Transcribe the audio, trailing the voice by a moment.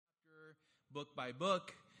book by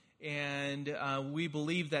book. And we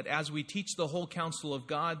believe that as we teach the whole counsel of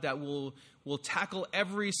God, that we'll tackle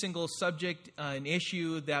every single subject and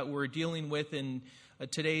issue that we're dealing with in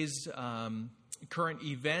today's current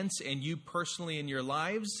events and you personally in your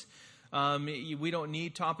lives. We don't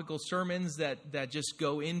need topical sermons that just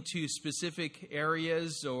go into specific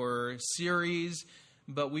areas or series,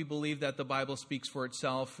 but we believe that the Bible speaks for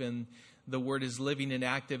itself, and the Word is living and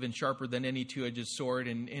active and sharper than any two-edged sword,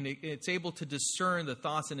 and it's able to discern the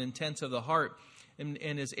thoughts and intents of the heart and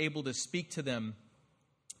is able to speak to them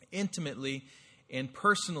intimately and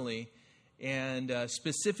personally and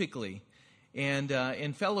specifically and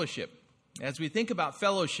in fellowship. As we think about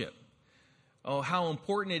fellowship, how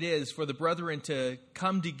important it is for the brethren to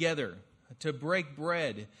come together, to break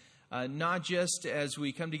bread, not just as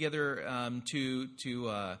we come together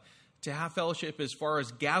to have fellowship as far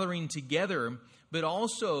as gathering together, but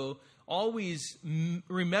also always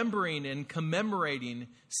remembering and commemorating,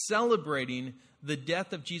 celebrating the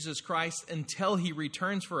death of Jesus Christ until He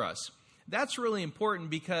returns for us. That's really important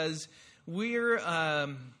because we're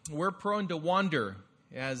prone to wander,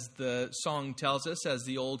 as the song tells us, as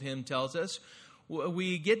the old hymn tells us.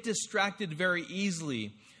 We get distracted very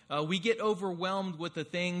easily. We get overwhelmed with the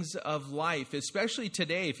things of life, especially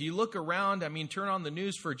today. If you look around, turn on the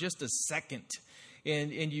news for just a second,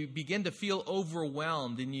 and you begin to feel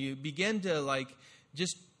overwhelmed, and you begin to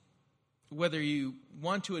just, whether you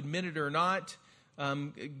want to admit it or not,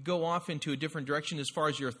 go off into a different direction as far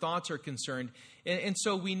as your thoughts are concerned. And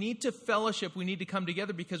so we need to fellowship, we need to come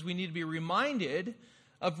together because we need to be reminded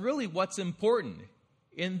of really what's important.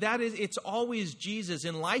 And that is, it's always Jesus.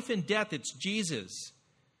 In life and death, it's Jesus.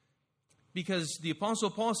 Because the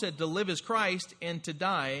Apostle Paul said to live is Christ and to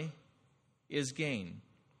die is gain.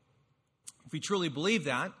 If we truly believe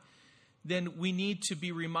that, then we need to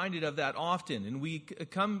be reminded of that often. And we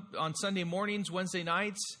come on Sunday mornings, Wednesday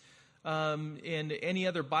nights, and any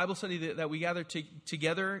other Bible study that we gather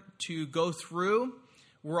together to go through.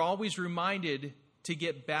 We're always reminded to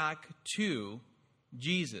get back to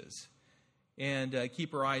Jesus and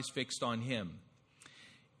keep our eyes fixed on Him.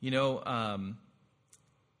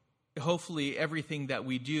 Hopefully everything that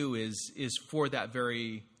we do is for that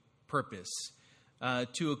very purpose,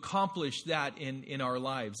 to accomplish that in our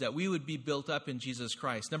lives, that we would be built up in Jesus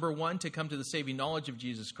Christ. Number one, to come to the saving knowledge of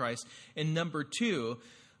Jesus Christ. And number two,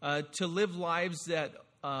 to live lives that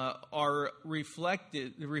are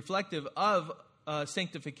reflective of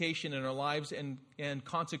sanctification in our lives and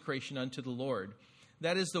consecration unto the Lord.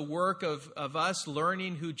 That is the work of us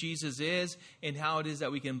learning who Jesus is and how it is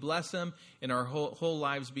that we can bless Him, and our whole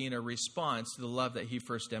lives being a response to the love that He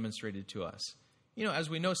first demonstrated to us. As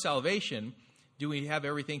we know salvation, do we have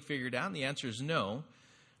everything figured out? And the answer is no,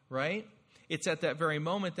 right? It's at that very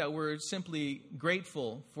moment that we're simply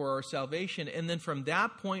grateful for our salvation. And then from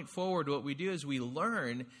that point forward, what we do is we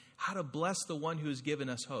learn how to bless the one who has given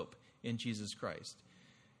us hope in Jesus Christ.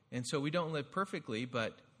 And so we don't live perfectly,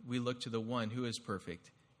 but we look to the one who is perfect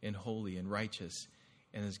and holy and righteous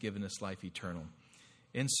and has given us life eternal.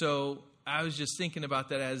 And so I was just thinking about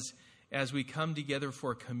that as we come together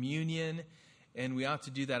for communion, and we ought to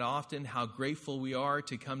do that often, how grateful we are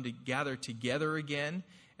to come to gather together again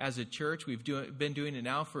as a church. We've been doing it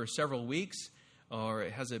now for several weeks, or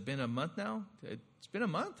has it been a month now? It's been a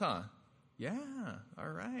month, huh? Yeah, all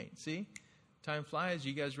right. See, time flies.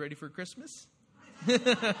 You guys ready for Christmas?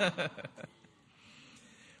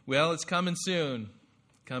 Well, it's coming soon.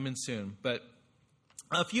 But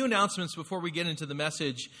a few announcements before we get into the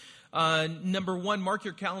message. Number one, mark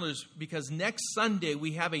your calendars, because next Sunday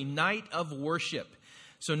we have a night of worship.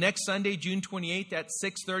 So next Sunday, June 28th at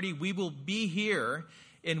 6:30, we will be here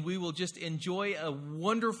and we will just enjoy a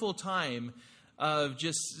wonderful time of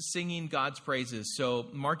just singing God's praises. So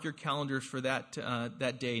mark your calendars for that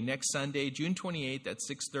day, next Sunday, June 28th at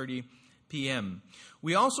 6:30 p.m.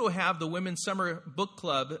 We also have the Women's Summer Book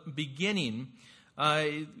Club beginning.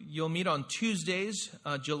 You'll meet on Tuesdays,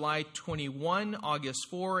 July 21, August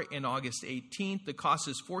 4, and August 18th. The cost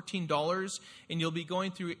is $14, and you'll be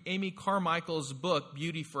going through Amy Carmichael's book,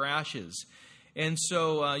 Beauty for Ashes. And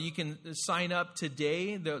so you can sign up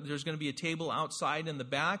today. There's going to be a table outside in the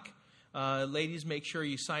back. Ladies, make sure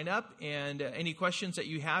you sign up. And any questions that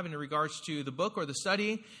you have in regards to the book or the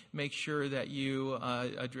study, make sure that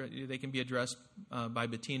they can be addressed by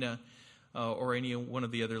Bettina or any one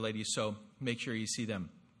of the other ladies. So make sure you see them.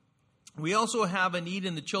 We also have a need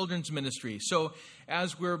in the children's ministry. So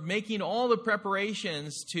as we're making all the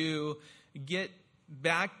preparations to get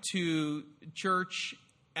back to church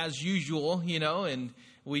as usual, and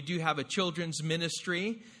we do have a children's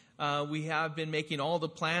ministry. We have been making all the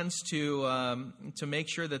plans to make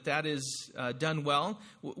sure that is done well.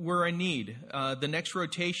 We're in need. The next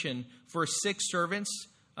rotation for 6 servants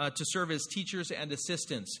to serve as teachers and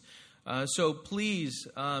assistants. So please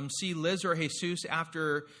see Liz or Jesus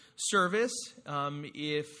after service.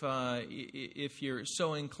 If you're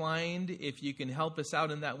so inclined, if you can help us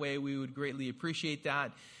out in that way, we would greatly appreciate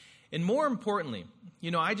that. And more importantly,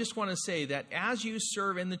 I just want to say that as you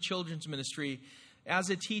serve in the children's ministry,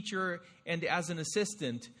 as a teacher and as an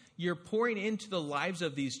assistant, you're pouring into the lives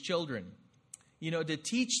of these children, to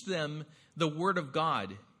teach them the Word of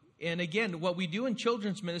God. And again, what we do in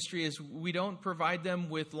children's ministry is we don't provide them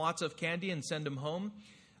with lots of candy and send them home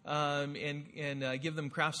and give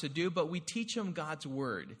them crafts to do, but we teach them God's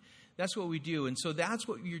Word. That's what we do. And so that's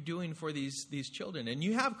what you're doing for these children. And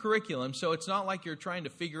you have curriculum, so it's not like you're trying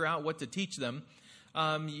to figure out what to teach them.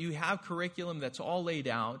 You have curriculum that's all laid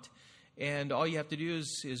out, and all you have to do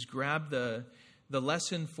is grab the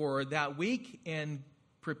lesson for that week and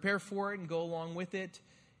prepare for it and go along with it.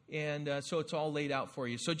 And so it's all laid out for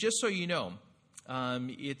you. So just so you know,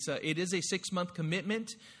 it is a 6-month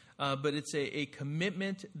commitment, but it's a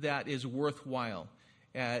commitment that is worthwhile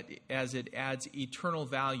as it adds eternal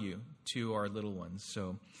value to our little ones.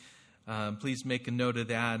 So please make a note of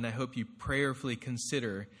that, and I hope you prayerfully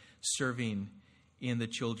consider serving in the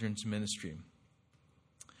children's ministry.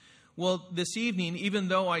 Well, this evening, even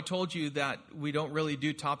though I told you that we don't really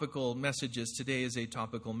do topical messages, today is a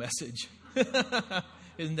topical message.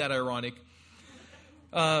 Isn't that ironic?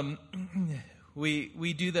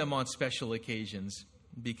 We do them on special occasions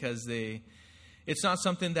because it's not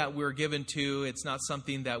something that we're given to. It's not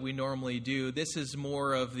something that we normally do. This is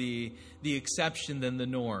more of the exception than the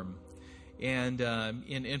norm. And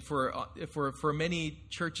for many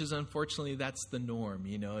churches, unfortunately, that's the norm.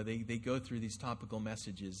 They go through these topical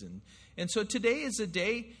messages. And so today is a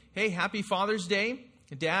day, hey, happy Father's Day,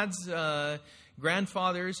 dads,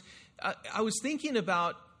 grandfathers. I was thinking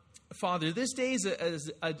about Father. This day is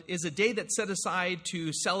a day that's set aside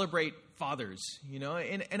to celebrate fathers,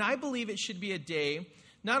 and I believe it should be a day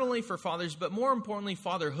not only for fathers, but more importantly,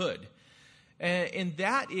 fatherhood. And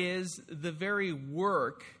that is the very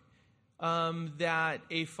work that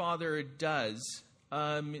a father does,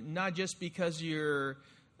 not just because you're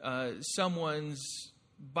someone's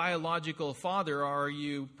biological father, are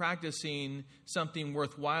you practicing something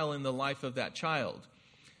worthwhile in the life of that child.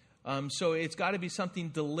 So it's got to be something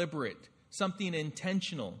deliberate, something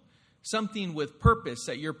intentional, something with purpose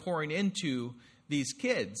that you're pouring into these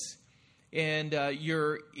kids. And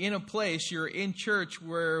you're in a place, you're in church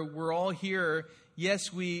where we're all here.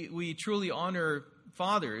 Yes, we truly honor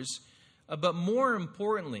fathers, but more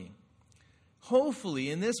importantly,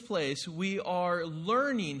 hopefully in this place, we are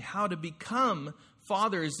learning how to become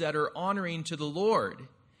fathers that are honoring to the Lord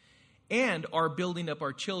and are building up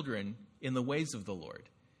our children in the ways of the Lord.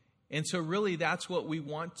 And so really that's what we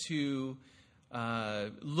want to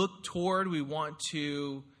look toward. We want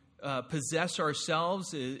to possess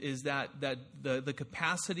ourselves is that the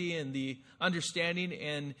capacity and the understanding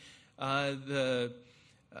and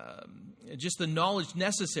just the knowledge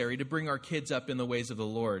necessary to bring our kids up in the ways of the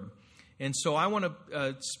Lord. And so I want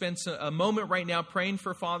to spend a moment right now praying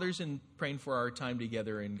for fathers and praying for our time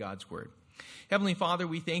together in God's Word. Heavenly Father,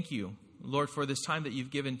 we thank you, Lord, for this time that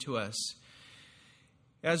you've given to us.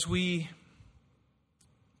 As we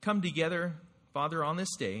come together, Father, on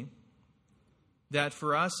this day, that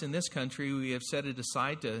for us in this country, we have set it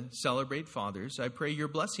aside to celebrate fathers. I pray your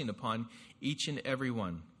blessing upon each and every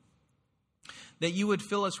one. That you would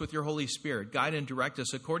fill us with your Holy Spirit, guide and direct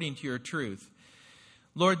us according to your truth.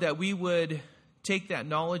 Lord, that we would take that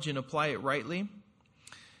knowledge and apply it rightly,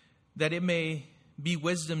 that it may be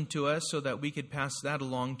wisdom to us so that we could pass that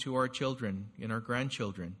along to our children and our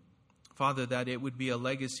grandchildren. Father, that it would be a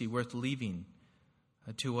legacy worth leaving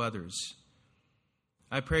to others.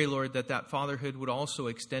 I pray, Lord, that fatherhood would also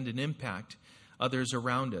extend and impact others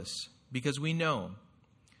around us, because we know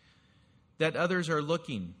that others are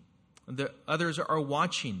looking, that others are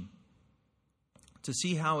watching to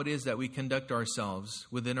see how it is that we conduct ourselves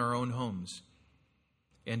within our own homes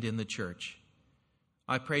and in the church.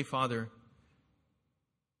 I pray, Father,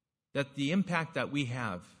 that the impact that we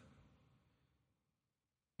have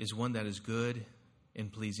is one that is good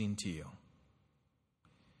and pleasing to you.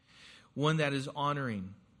 One that is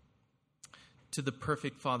honoring to the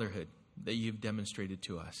perfect fatherhood that you've demonstrated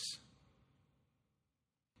to us.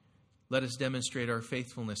 Let us demonstrate our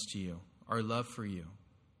faithfulness to you, our love for you,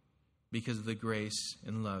 because of the grace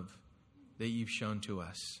and love that you've shown to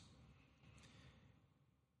us.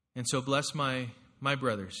 And so bless my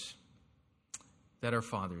brothers that are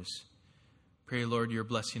fathers. Pray, Lord, your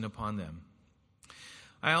blessing upon them.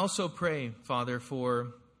 I also pray, Father,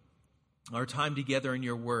 for our time together in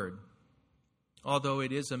your word. Although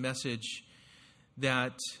it is a message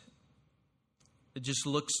that just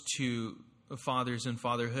looks to fathers and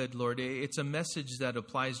fatherhood, Lord, it's a message that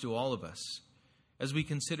applies to all of us. As we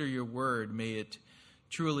consider your word, may it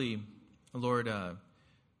truly, Lord,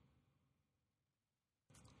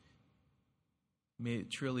 may it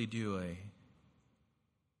truly do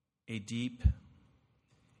a deep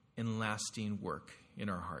and lasting work in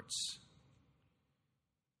our hearts.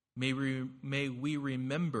 May we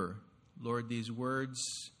remember, Lord, these words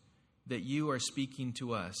that you are speaking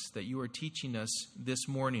to us, that you are teaching us this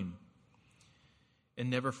morning, and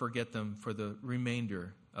never forget them for the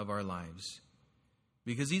remainder of our lives.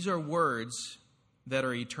 Because these are words that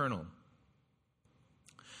are eternal.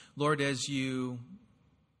 Lord, as you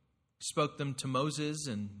spoke them to Moses,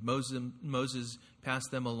 and Moses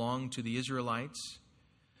passed them along to the Israelites,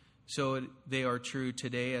 so they are true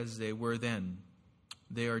today as they were then.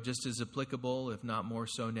 They are just as applicable, if not more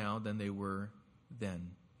so now, than they were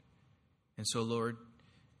then. And so, Lord,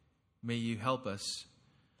 may you help us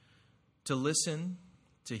to listen,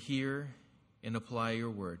 to hear, and apply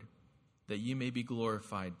your word, that you may be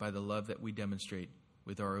glorified by the love that we demonstrate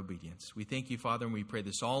with our obedience. We thank you, Father, and we pray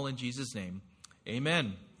this all in Jesus' name.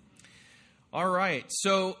 Amen. All right,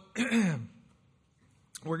 so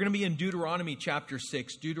we're going to be in Deuteronomy chapter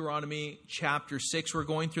 6. Deuteronomy chapter 6. We're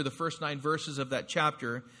going through the first 9 verses of that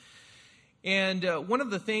chapter. And one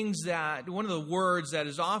of the words that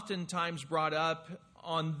is oftentimes brought up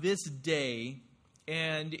on this day,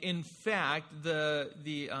 and in fact, the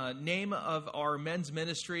name of our men's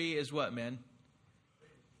ministry is what, men?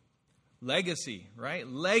 Legacy, right?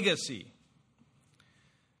 Legacy.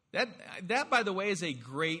 That, by the way, is a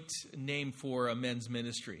great name for a men's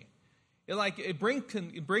ministry. It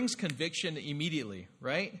brings conviction immediately,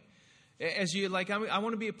 right? As you I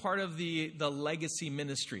want to be a part of the legacy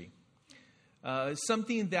ministry,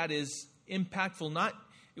 something that is impactful.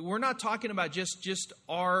 We're not talking about just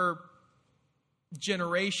our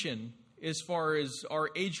generation as far as our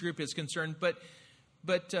age group is concerned, but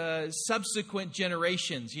subsequent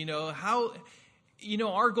generations.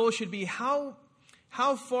 Our goal should be how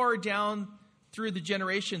far down through the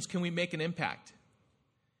generations can we make an impact?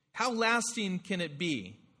 How lasting can it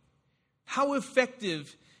be? How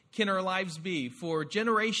effective can our lives be for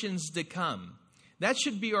generations to come? That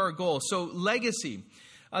should be our goal. So, legacy.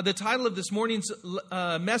 The title of this morning's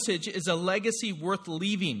message is A Legacy Worth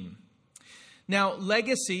Leaving. Now,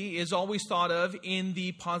 legacy is always thought of in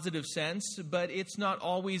the positive sense, but it's not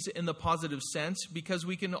always in the positive sense, because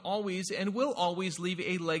we can always and will always leave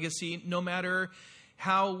a legacy no matter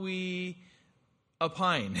how we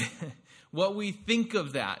opine, what we think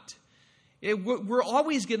of that. We're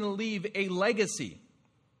always going to leave a legacy.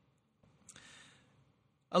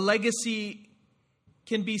 A legacy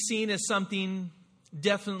can be seen as something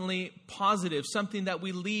definitely positive, something that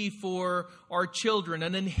we leave for our children,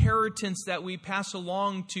 an inheritance that we pass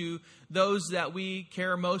along to those that we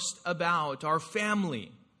care most about, our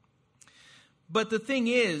family. But the thing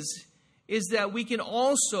is that we can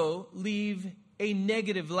also leave a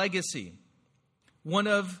negative legacy, one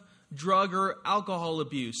of drug or alcohol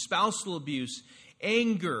abuse, spousal abuse,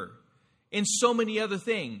 anger, and so many other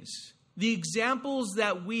things. The examples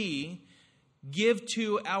that we give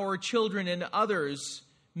to our children and others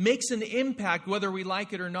makes an impact, whether we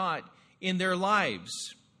like it or not, in their lives.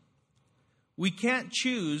 We can't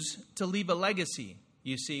choose to leave a legacy,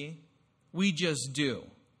 you see. We just do.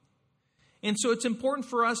 And so it's important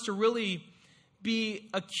for us to really be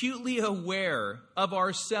acutely aware of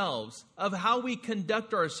ourselves, of how we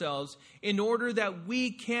conduct ourselves, in order that we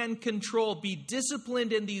can control, be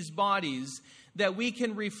disciplined in these bodies, that we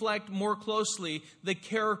can reflect more closely the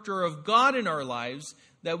character of God in our lives,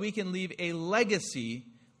 that we can leave a legacy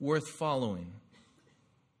worth following.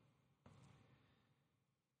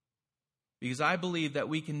 Because I believe that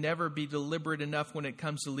we can never be deliberate enough when it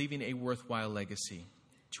comes to leaving a worthwhile legacy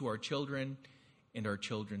to our children and our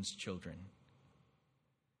children's children.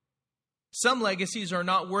 Some legacies are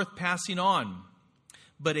not worth passing on,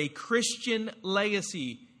 but a Christian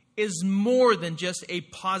legacy is more than just a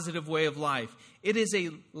positive way of life. It is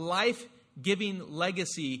a life-giving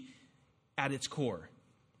legacy at its core.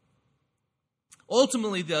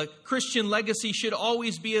 Ultimately, the Christian legacy should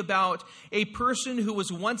always be about a person who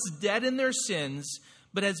was once dead in their sins,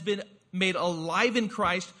 but has been made alive in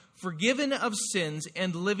Christ, forgiven of sins,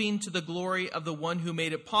 and living to the glory of the one who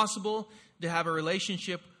made it possible to have a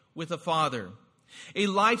relationship with a Father. A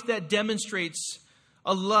life that demonstrates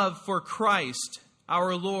a love for Christ,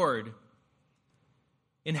 our Lord.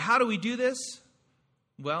 And how do we do this?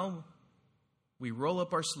 Well, we roll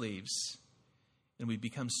up our sleeves and we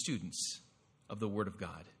become students of the Word of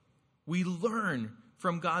God. We learn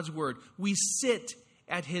from God's Word. We sit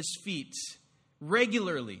at His feet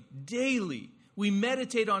regularly, daily. We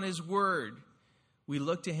meditate on His Word. We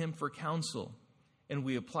look to Him for counsel, and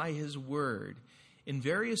we apply His Word in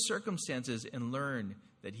various circumstances and learn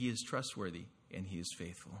that He is trustworthy and He is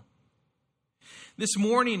faithful. This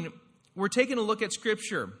morning, we're taking a look at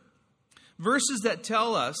Scripture, verses that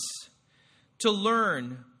tell us to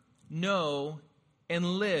learn, know, and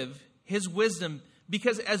live His wisdom,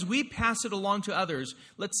 because as we pass it along to others,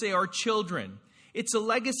 let's say our children, it's a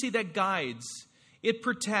legacy that guides, it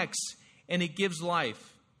protects, and it gives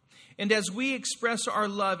life. And as we express our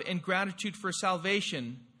love and gratitude for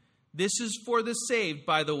salvation, this is for the saved,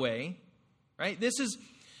 by the way, right?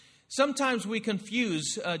 Sometimes we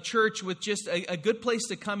confuse church with just a good place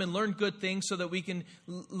to come and learn good things so that we can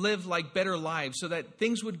live like better lives, so that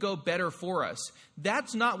things would go better for us.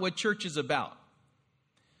 That's not what church is about.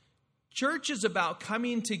 Church is about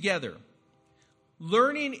coming together,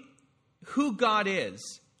 learning who God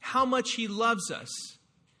is, how much He loves us,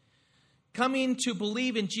 coming to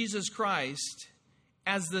believe in Jesus Christ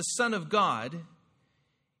as the Son of God,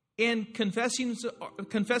 and confessing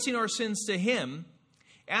our sins to Him,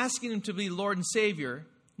 asking Him to be Lord and Savior,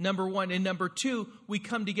 number one. And number two, we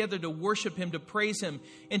come together to worship Him, to praise Him,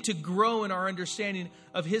 and to grow in our understanding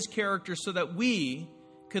of His character so that we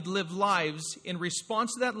could live lives in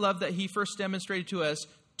response to that love that He first demonstrated to us,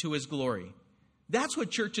 to His glory. That's what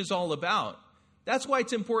church is all about. That's why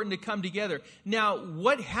it's important to come together. Now,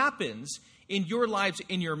 what happens in your lives,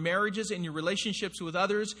 in your marriages, in your relationships with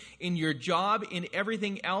others, in your job, in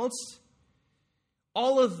everything else,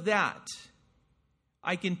 all of that,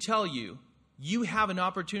 I can tell you, you have an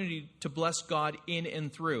opportunity to bless God in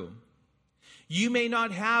and through. You may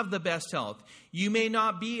not have the best health. You may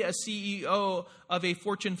not be a CEO of a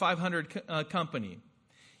Fortune 500 company.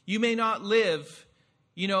 You may not live,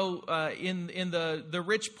 in the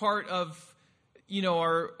rich part of,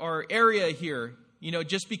 our area here,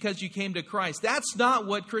 just because you came to Christ. That's not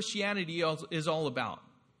what Christianity is all about.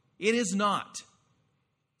 It is not.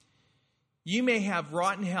 You may have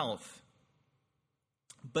rotten health,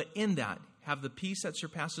 but in that, have the peace that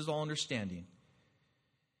surpasses all understanding.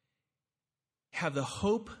 Have the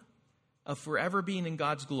hope of forever being in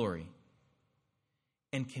God's glory.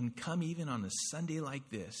 And can come even on a Sunday like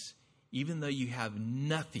this, even though you have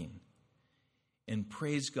nothing, and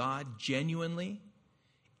praise God genuinely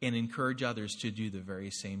and encourage others to do the very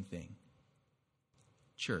same thing.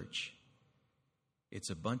 Church, it's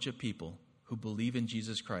a bunch of people who believe in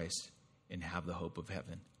Jesus Christ and have the hope of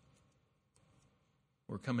heaven.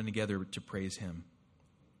 We're coming together to praise Him.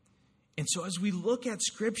 And so as we look at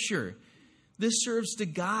Scripture, this serves to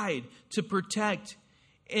guide, to protect,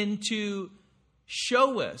 and to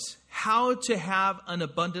show us how to have an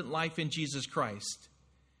abundant life in Jesus Christ.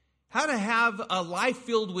 How to have a life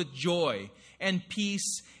filled with joy and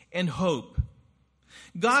peace and hope.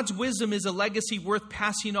 God's wisdom is a legacy worth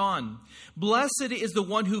passing on. Blessed is the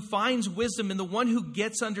one who finds wisdom and the one who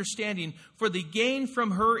gets understanding, for the gain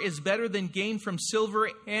from her is better than gain from silver,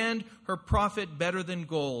 and her profit better than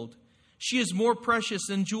gold. She is more precious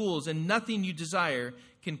than jewels, and nothing you desire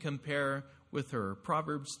can compare with her.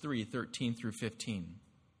 Proverbs 3:13 through 15.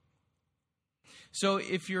 So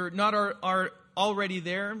if you're not already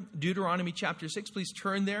there, Deuteronomy chapter 6, please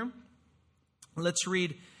turn there. Let's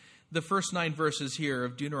read the first 9 verses here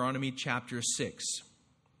of Deuteronomy chapter 6.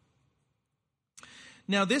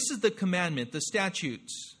 Now this is the commandment, the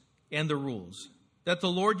statutes, and the rules that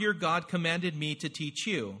the Lord your God commanded me to teach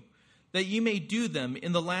you, that you may do them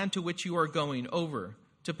in the land to which you are going over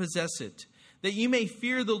to possess it, that you may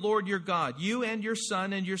fear the Lord your God, you and your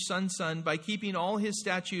son and your son's son, by keeping all His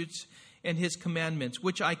statutes and His commandments,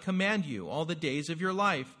 which I command you all the days of your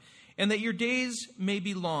life, and that your days may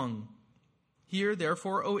be long. Hear,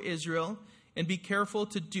 therefore, O Israel, and be careful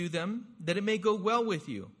to do them, that it may go well with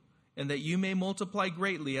you, and that you may multiply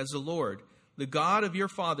greatly, as the Lord, the God of your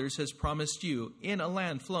fathers, has promised you, in a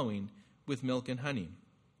land flowing with milk and honey.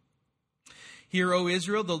 Hear, O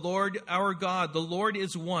Israel, the Lord our God, the Lord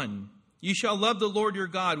is one. You shall love the Lord your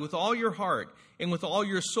God with all your heart, and with all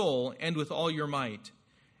your soul, and with all your might.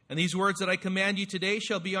 And these words that I command you today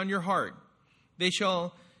shall be on your heart.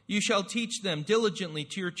 You shall teach them diligently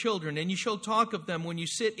to your children, and you shall talk of them when you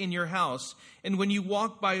sit in your house, and when you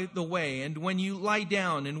walk by the way, and when you lie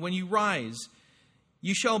down, and when you rise.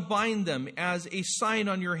 You shall bind them as a sign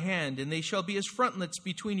on your hand, and they shall be as frontlets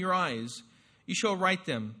between your eyes. You shall write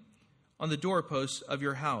them on the doorposts of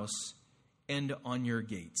your house and on your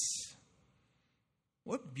gates.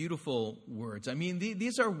 What beautiful words. I mean,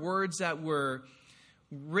 these are words that were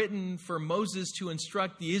written for Moses to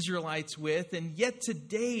instruct the Israelites with. And yet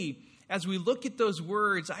today, as we look at those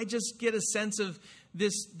words, I just get a sense of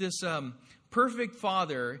this perfect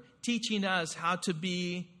Father teaching us how to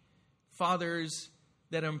be fathers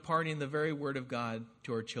that are imparting the very word of God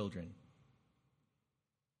to our children.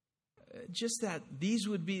 Just that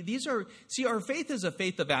our faith is a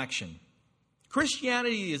faith of action.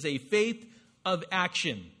 Christianity is a faith of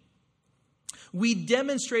action. We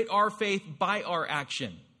demonstrate our faith by our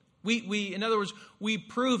action. We in other words, we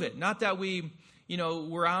prove it. Not that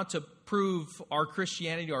we're out to prove our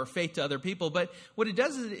Christianity, our faith to other people, but what it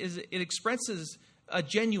does is it expresses a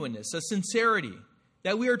genuineness, a sincerity,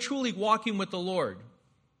 that we are truly walking with the Lord.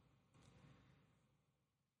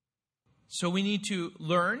 So we need to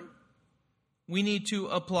learn, we need to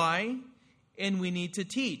apply, and we need to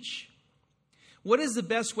teach. What is the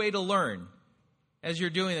best way to learn as you're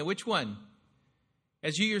doing that? Which one?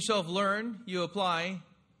 As you yourself learn, you apply,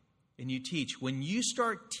 and you teach. When you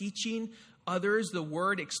start teaching others the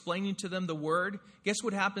word, explaining to them the word, guess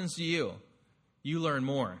what happens to you? You learn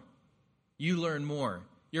more. You learn more.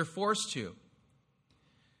 You're forced to.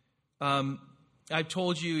 I've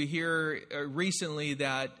told you here recently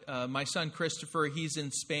that my son Christopher, he's in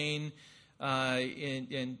Spain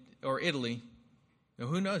or Italy. Now,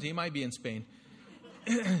 who knows? He might be in Spain.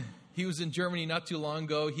 He was in Germany not too long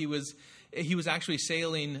ago. He was actually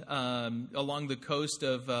sailing along the coast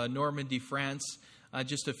of Normandy, France,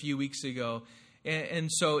 just a few weeks ago.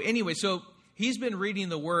 And so anyway, so he's been reading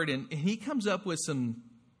the Word, and he comes up with some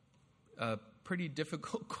pretty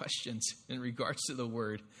difficult questions in regards to the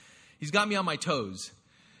Word. He's got me on my toes.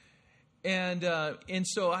 And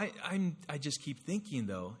so I just keep thinking,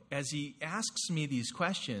 though, as he asks me these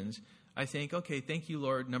questions, I think, okay, thank you,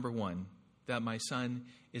 Lord, number one, that my son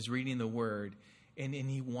is reading the Word, and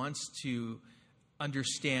he wants to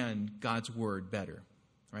understand God's Word better,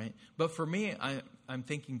 right? But for me, I'm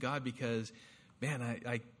thanking God because, man,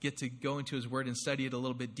 I get to go into His Word and study it a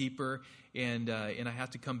little bit deeper, and I have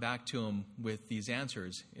to come back to Him with these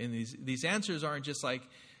answers. And these answers aren't just like,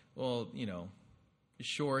 well,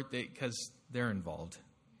 short, because they're involved.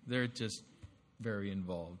 They're just very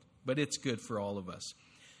involved. But it's good for all of us.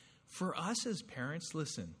 For us as parents,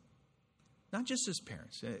 listen, not just as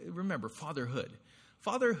parents. Remember, fatherhood.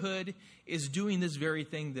 Fatherhood is doing this very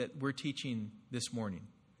thing that we're teaching this morning.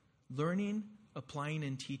 Learning, applying,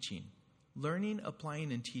 and teaching. Learning,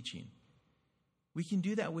 applying, and teaching. We can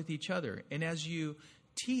do that with each other. And as you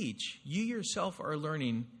teach, you yourself are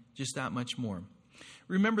learning just that much more.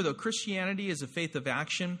 Remember, though, Christianity is a faith of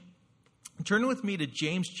action. Turn with me to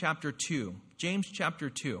James chapter 2. James chapter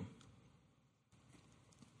 2.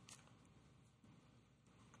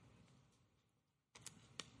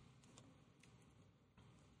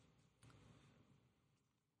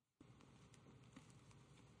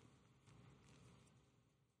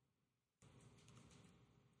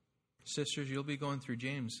 Sisters, you'll be going through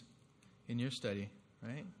James in your study,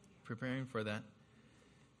 right? Preparing for that.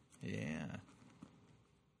 Yeah.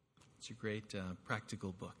 It's a great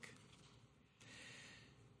practical book.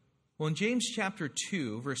 Well, in James chapter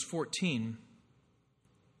 2, verse 14,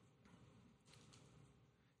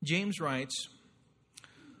 James writes,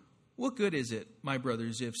 "What good is it, my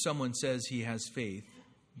brothers, if someone says he has faith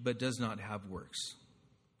but does not have works?"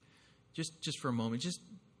 Just for a moment,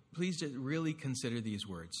 please just really consider these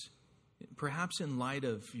words. Perhaps in light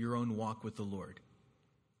of your own walk with the Lord.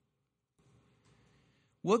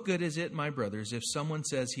 What good is it, my brothers, if someone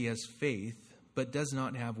says he has faith but does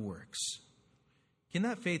not have works? Can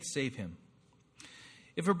that faith save him?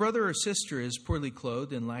 If a brother or sister is poorly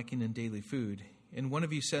clothed and lacking in daily food, and one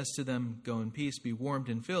of you says to them, "Go in peace, be warmed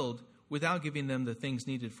and filled," without giving them the things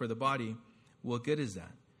needed for the body, what good is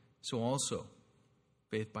that? So also,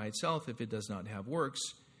 faith by itself, if it does not have works,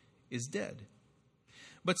 is dead.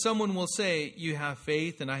 But someone will say, "You have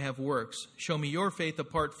faith and I have works. Show me your faith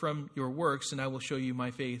apart from your works, and I will show you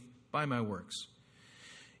my faith by my works."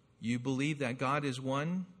 You believe that God is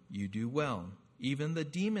one, you do well. Even the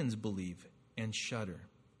demons believe and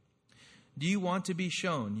shudder. Do you want to be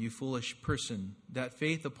shown, you foolish person, that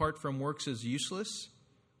faith apart from works is useless?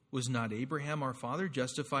 Was not Abraham our father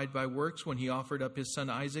justified by works when he offered up his son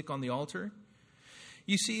Isaac on the altar?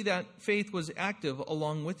 You see that faith was active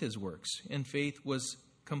along with his works, and faith was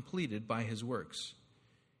completed by his works.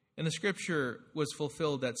 And the scripture was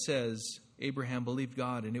fulfilled that says, Abraham believed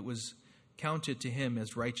God, and it was counted to him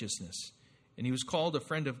as righteousness, and he was called a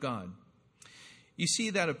friend of God. You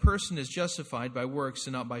see that a person is justified by works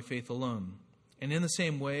and not by faith alone. And in the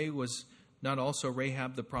same way was Not also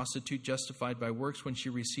Rahab the prostitute justified by works when she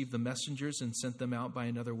received the messengers and sent them out by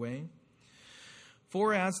another way?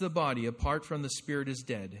 For as the body apart from the Spirit is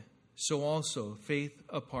dead, so also faith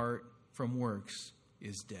apart from works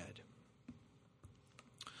is dead.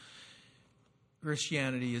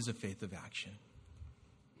 Christianity is a faith of action.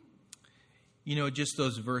 You know, just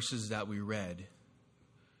those verses that we read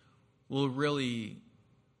will really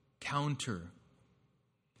counter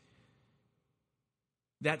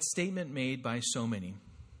that statement made by so many.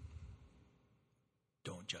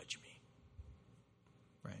 Don't judge me.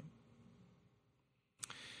 Right?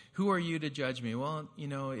 Who are you to judge me? Well, you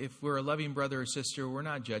know, if we're a loving brother or sister, we're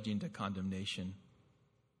not judging to condemnation.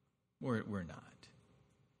 We're not.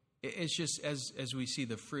 It's just as we see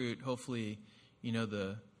the fruit, hopefully, you know,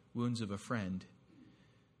 the wounds of a friend,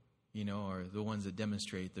 you know, are the ones that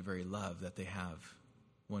demonstrate the very love that they have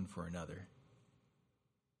one for another.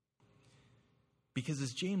 Because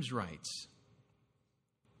as James writes,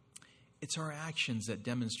 it's our actions that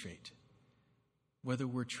demonstrate whether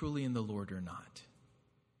we're truly in the Lord or not.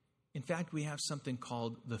 In fact, we have something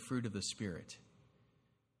called the fruit of the Spirit,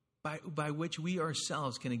 by which we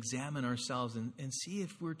ourselves can examine ourselves and see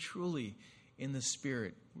if we're truly in the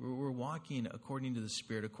Spirit. We're walking according to the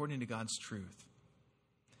Spirit, according to God's truth.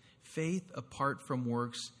 Faith apart from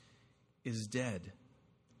works is dead.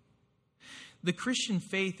 The Christian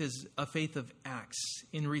faith is a faith of acts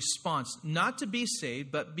in response, not to be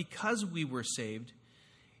saved, but because we were saved.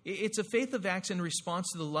 It's a faith of acts in response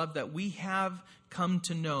to the love that we have come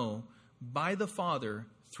to know by the Father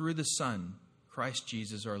through the Son, Christ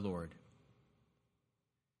Jesus our Lord.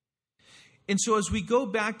 And so as we go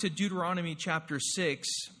back to Deuteronomy chapter 6,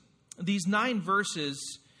 these 9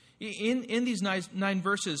 verses, in these nine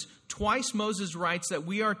verses, twice Moses writes that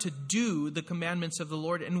we are to do the commandments of the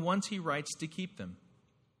Lord, and once he writes to keep them.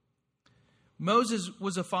 Moses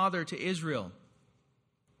was a father to Israel,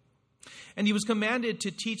 and he was commanded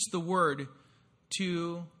to teach the word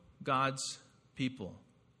to God's people,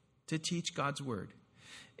 to teach God's word.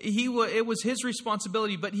 It was his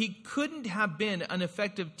responsibility, but he couldn't have been an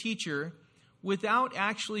effective teacher without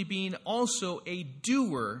actually being also a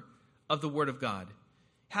doer of the word of God,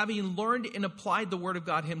 having learned and applied the word of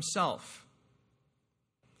God himself.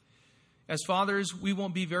 As fathers, we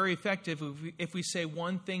won't be very effective if we say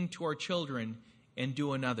one thing to our children and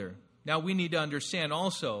do another. Now, we need to understand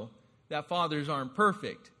also that fathers aren't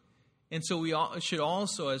perfect. And so we should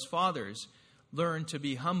also, as fathers, learn to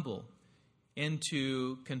be humble and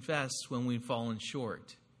to confess when we've fallen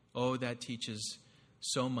short. Oh, that teaches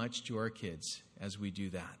so much to our kids as we do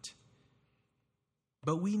that.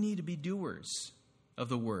 But we need to be doers of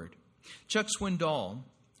the word. Chuck Swindoll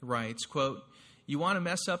writes, quote, "You want to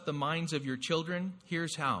mess up the minds of your children?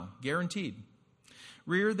 Here's how. Guaranteed.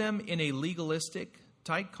 Rear them in a legalistic,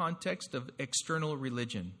 tight context of external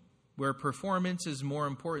religion, where performance is more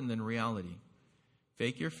important than reality.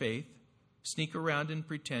 Fake your faith, sneak around and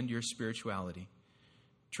pretend your spirituality.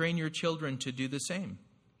 Train your children to do the same.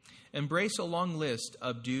 Embrace a long list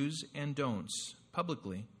of do's and don'ts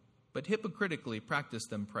publicly, but hypocritically practice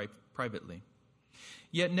them privately.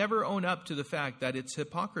 Yet never own up to the fact that it's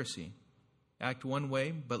hypocrisy. Act one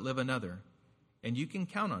way, but live another. And you can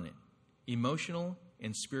count on it. Emotional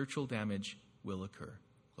and spiritual damage will occur."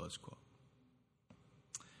 Close quote.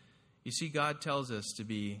 You see, God tells us to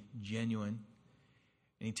be genuine,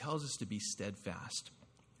 and he tells us to be steadfast.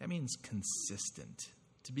 That means consistent.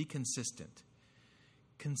 To be consistent.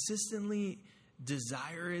 Consistently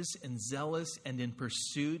desirous and zealous and in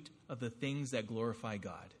pursuit of the things that glorify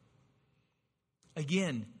God.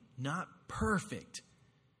 Again, not perfect,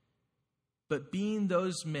 but being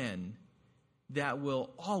those men that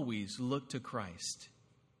will always look to Christ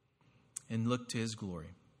and look to his glory.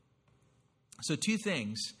 So 2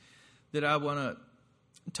 things that I want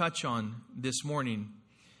to touch on this morning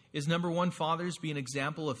is, number 1, fathers be an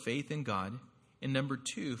example of faith in God, and number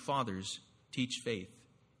 2, fathers teach faith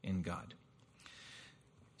in God.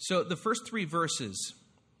 So the first 3 verses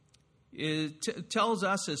tells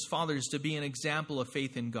us as fathers to be an example of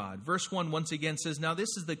faith in God. Verse 1 once again says, "Now this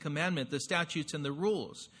is the commandment, the statutes, and the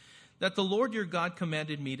rules that the Lord your God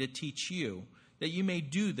commanded me to teach you, that you may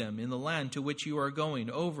do them in the land to which you are going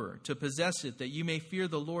over, to possess it, that you may fear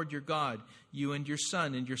the Lord your God, you and your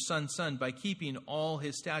son's son, by keeping all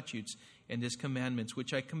his statutes and his commandments,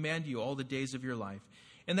 which I command you all the days of your life,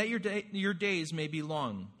 and that your days may be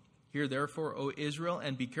long. Hear therefore, O Israel,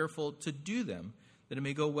 and be careful to do them, that it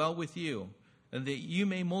may go well with you, and that you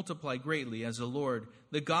may multiply greatly, as the Lord,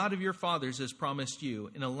 the God of your fathers, has promised you,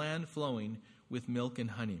 in a land flowing with milk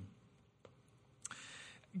and honey."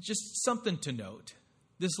 Just something to note.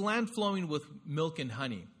 This land flowing with milk and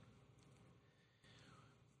honey.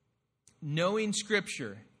 knowing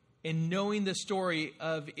Scripture and knowing the story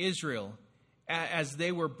of Israel as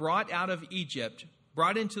they were brought out of Egypt,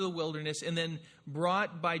 brought into the wilderness, and then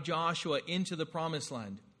brought by Joshua into the promised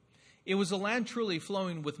land. It was a land truly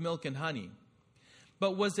flowing with milk and honey.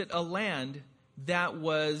 But was it a land that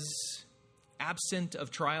was absent of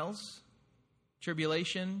trials,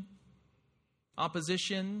 tribulation,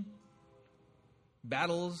 opposition,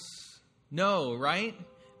 battles? No, right?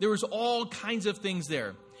 There was all kinds of things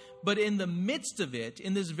there. But in the midst of it,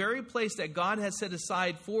 in this very place that God has set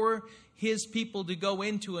aside for his people to go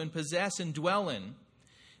into and possess and dwell in,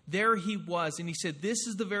 there he was. And he said, this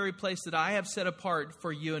is the very place that I have set apart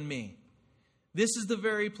for you and me. This is the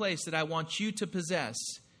very place that I want you to possess,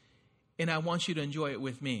 and I want you to enjoy it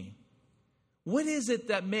with me. What is it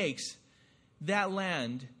that makes that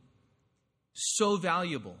land so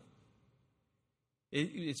valuable?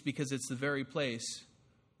 It's because it's the very place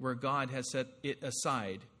where God has set it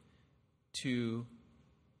aside to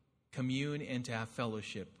commune and to have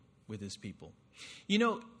fellowship with his people. You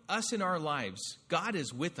know, us in our lives, God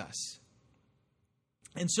is with us.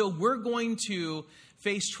 And so we're going to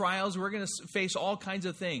face trials. We're going to face all kinds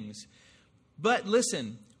of things. But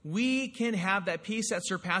listen, we can have that peace that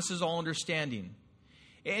surpasses all understanding.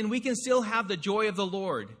 And we can still have the joy of the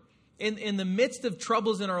Lord in the midst of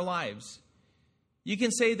troubles in our lives. You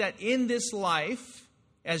can say that in this life,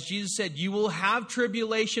 as Jesus said, you will have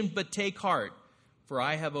tribulation, but take heart, for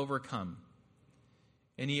I have overcome.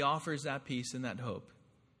 And he offers that peace and that hope.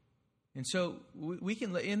 And so we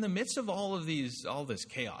can, in the midst of all this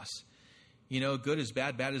chaos, you know, good is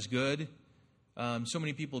bad, bad is good. So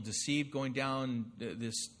many people deceived going down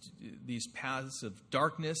these paths of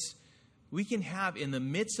darkness. We can have, in the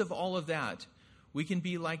midst of all of that, we can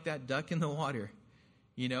be like that duck in the water.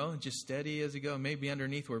 You know, just steady as we go. Maybe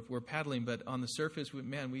underneath we're paddling, but on the surface,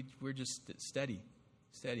 we're just steady.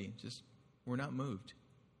 Just, we're not moved.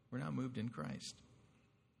 We're not moved in Christ.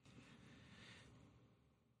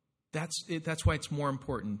 That's why it's more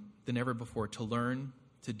important than ever before to learn,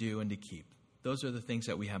 to do, and to keep. Those are the things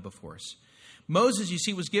that we have before us. Moses, you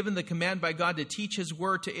see, was given the command by God to teach his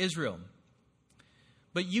word to Israel.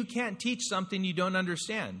 But you can't teach something you don't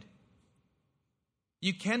understand.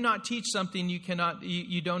 You cannot teach something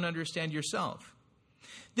you don't understand yourself.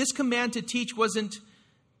 This command to teach wasn't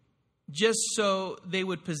just so they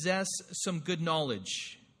would possess some good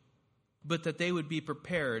knowledge, but that they would be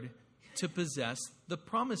prepared to possess the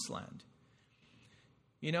promised land.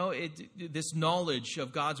 You know, this knowledge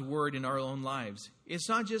of God's word in our own lives, it's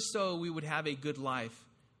not just so we would have a good life,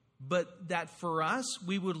 but that for us,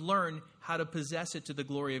 we would learn how to possess it to the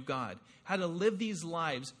glory of God, how to live these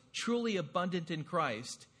lives truly abundant in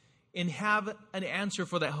Christ, and have an answer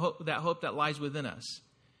for that hope that lies within us.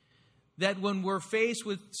 That when we're faced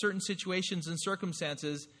with certain situations and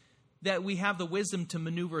circumstances, that we have the wisdom to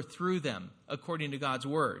maneuver through them according to God's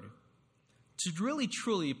word, to really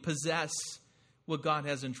truly possess what God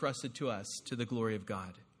has entrusted to us to the glory of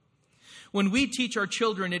God. When we teach our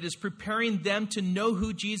children, it is preparing them to know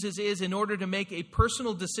who Jesus is in order to make a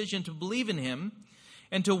personal decision to believe in him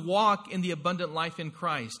and to walk in the abundant life in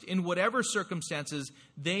Christ, in whatever circumstances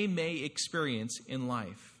they may experience in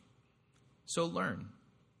life. So learn.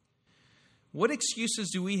 What excuses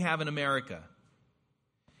do we have in America?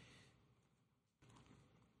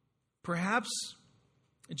 Perhaps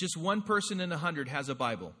just one person in 100 has a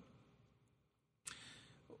Bible.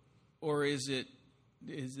 Or is it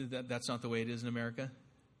that's not the way it is in America?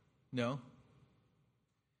 No.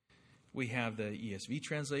 We have the ESV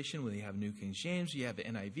translation, we have New King James, you have the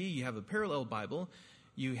NIV, you have a parallel Bible,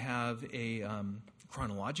 you have a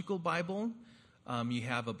chronological Bible, you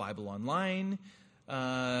have a Bible online.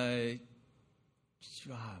 You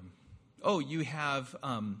have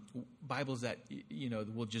Bibles that,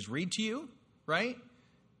 will just read to you, right?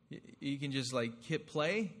 You can just hit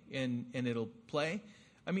play and it'll play.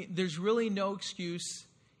 I mean, there's really no excuse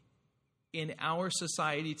in our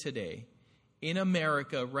society today, in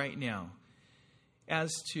America right now,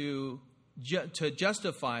 as to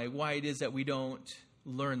justify why it is that we don't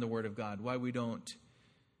learn the Word of God, why we don't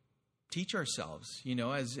teach ourselves,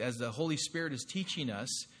 as the Holy Spirit is teaching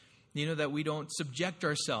us, that we don't subject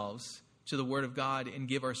ourselves to the Word of God and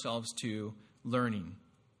give ourselves to learning.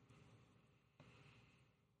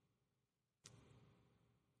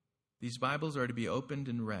 These Bibles are to be opened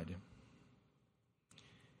and read.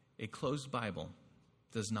 A closed Bible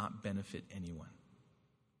does not benefit anyone.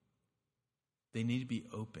 They need to be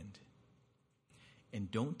opened. And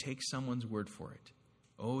don't take someone's word for it.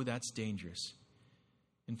 Oh, that's dangerous.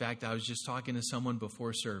 In fact, I was just talking to someone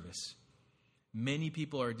before service. Many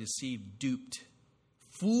people are deceived, duped,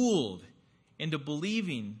 fooled into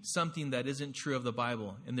believing something that isn't true of the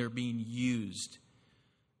Bible, and they're being used.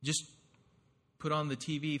 Just put on the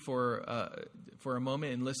TV for a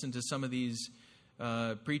moment and listen to some of these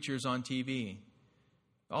preachers on TV.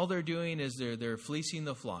 All they're doing is they're fleecing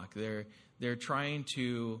the flock. They're trying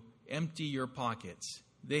to empty your pockets.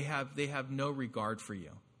 They have no regard for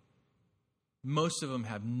you. Most of them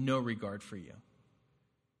have no regard for you.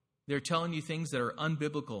 They're telling you things that are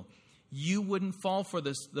unbiblical. You wouldn't fall for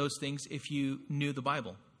those things if you knew the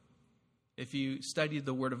Bible. If you studied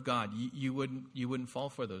the Word of God, you wouldn't fall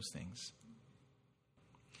for those things.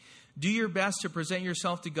 Do your best to present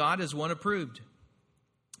yourself to God as one approved,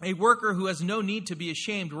 a worker who has no need to be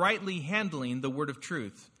ashamed, rightly handling the word of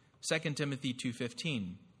truth. 2 Timothy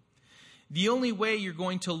 2:15. The only way you're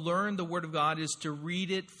going to learn the Word of God is to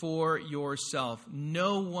read it for yourself.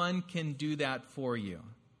 No one can do that for you.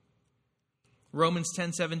 Romans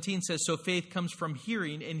 10:17 says, so faith comes from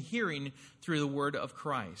hearing, and hearing through the word of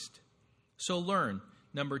Christ. So learn.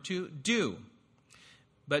 Number 2, do.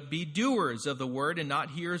 But be doers of the word and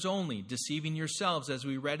not hearers only, deceiving yourselves, as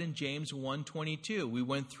we read in James 1:22. We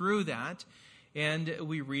went through that, and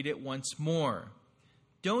we read it once more.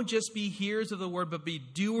 Don't just be hearers of the word, but be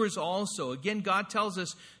doers also. Again, God tells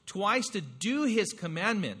us twice to do His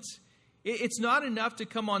commandments. It's not enough to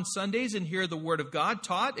come on Sundays and hear the word of God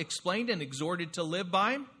taught, explained, and exhorted to live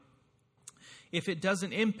by if it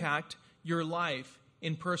doesn't impact your life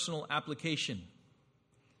in personal application.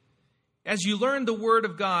 As you learn the word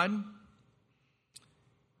of God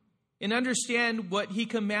and understand what He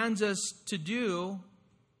commands us to do,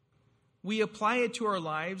 we apply it to our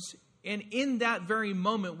lives. And in that very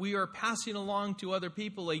moment, we are passing along to other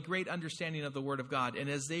people a great understanding of the Word of God. And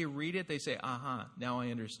as they read it, they say, aha, now I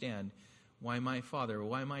understand why my father,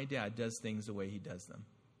 why my dad does things the way he does them.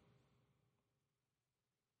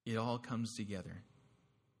 It all comes together.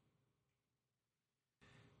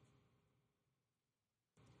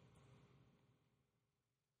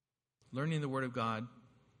 Learning the Word of God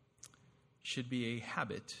should be a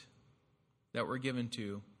habit that we're given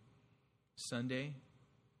to Sunday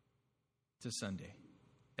to Sunday,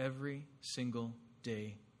 every single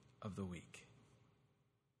day of the week.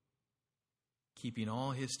 Keeping all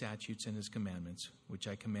His statutes and His commandments, which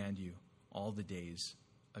I command you all the days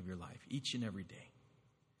of your life, each and every day.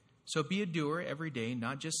 So be a doer every day,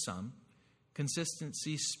 not just some.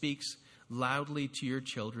 Consistency speaks loudly to your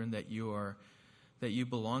children that you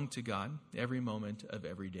belong to God every moment of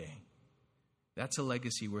every day. That's a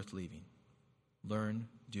legacy worth leaving. Learn,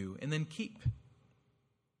 do, and then keep.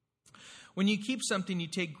 When you keep something, you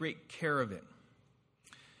take great care of it.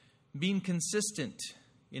 Being consistent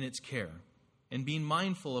in its care and being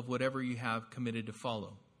mindful of whatever you have committed to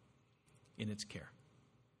follow in its care.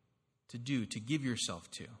 To do, to give yourself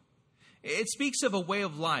to. It speaks of a way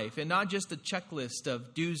of life and not just a checklist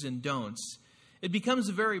of do's and don'ts. It becomes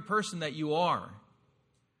the very person that you are.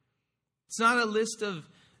 It's not a list of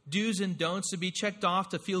do's and don'ts to be checked off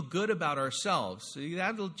to feel good about ourselves.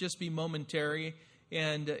 That'll just be momentary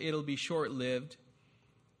and it'll be short-lived.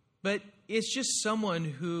 But it's just someone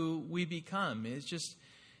who we become. It's just,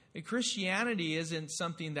 Christianity isn't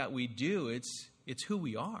something that we do. It's who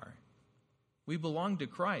we are. We belong to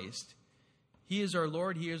Christ. He is our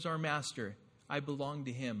Lord. He is our Master. I belong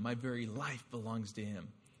to Him. My very life belongs to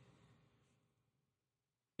Him.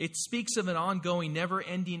 It speaks of an ongoing,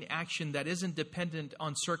 never-ending action that isn't dependent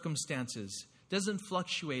on circumstances, doesn't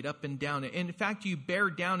fluctuate up and down. And in fact, you bear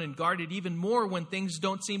down and guard it even more when things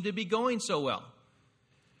don't seem to be going so well.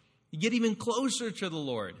 You get even closer to the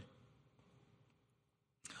Lord.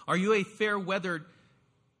 Are you a fair-weathered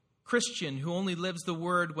Christian who only lives the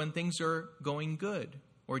Word when things are going good?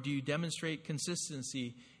 Or do you demonstrate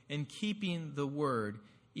consistency in keeping the Word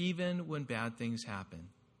even when bad things happen?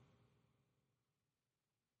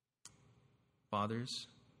 Fathers,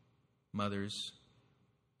 mothers,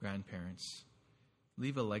 grandparents,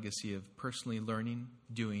 leave a legacy of personally learning,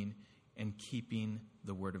 doing, and keeping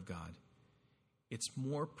the Word of God. It's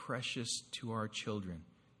more precious to our children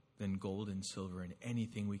than gold and silver and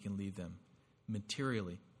anything we can leave them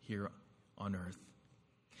materially here on earth.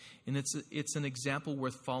 And it's an example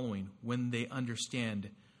worth following when they understand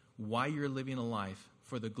why you're living a life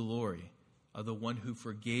for the glory of the one who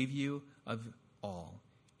forgave you of all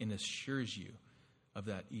and assures you of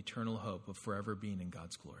that eternal hope of forever being in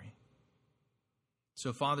God's glory.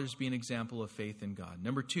 So fathers, be an example of faith in God.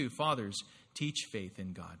 Number 2, fathers, teach faith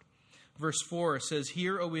in God. Verse 4 says,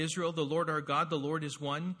 "Hear, O Israel, the Lord our God, the Lord is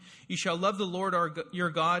one. You shall love the Lord your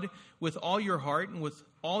God with all your heart and with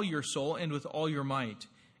all your soul and with all your might.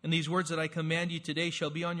 And these words that I command you today shall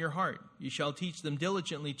be on your heart. You shall teach them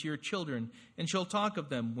diligently to your children, and shall talk of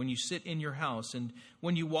them when you sit in your house, and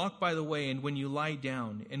when you walk by the way, and when you lie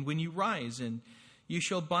down, and when you rise. And you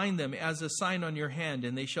shall bind them as a sign on your hand,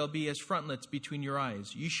 and they shall be as frontlets between your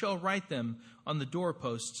eyes. You shall write them on the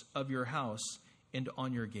doorposts of your house and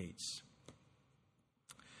on your gates.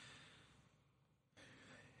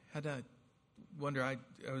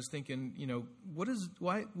 I was thinking, what is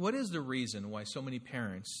the reason why so many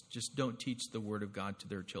parents just don't teach the Word of God to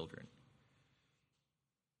their children?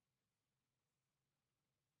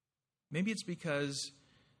 Maybe it's because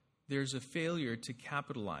there's a failure to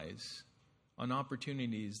capitalize on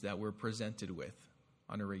opportunities that we're presented with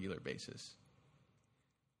on a regular basis.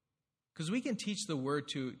 Because we can teach the Word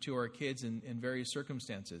to our kids in various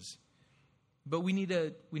circumstances, but we need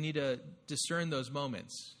to discern those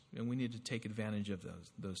moments. And we need to take advantage of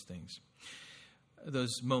those things,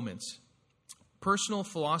 those moments. Personal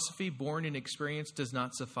philosophy born in experience does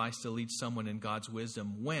not suffice to lead someone in God's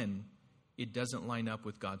wisdom when it doesn't line up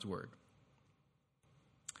with God's Word.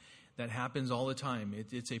 That happens all the time.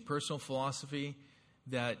 It's a personal philosophy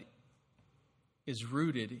that is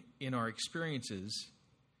rooted in our experiences,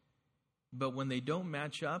 but when they don't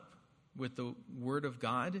match up with the Word of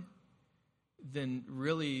God, then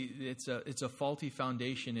really it's a faulty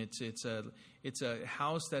foundation. It's a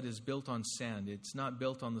house that is built on sand. It's not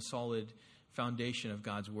built on the solid foundation of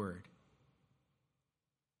God's Word.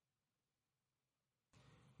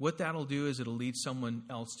 What that'll do is it'll lead someone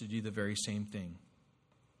else to do the very same thing.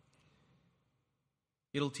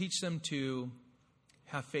 It'll teach them to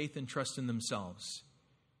have faith and trust in themselves.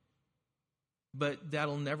 But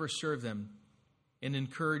that'll never serve them and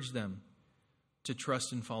encourage them to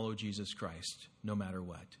trust and follow Jesus Christ, no matter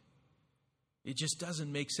what. It just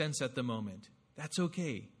doesn't make sense at the moment. That's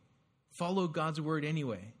okay. Follow God's Word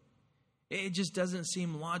anyway. It just doesn't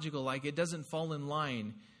seem logical, like it doesn't fall in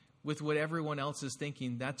line with what everyone else is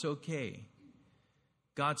thinking. That's okay.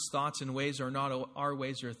 God's thoughts and ways are not our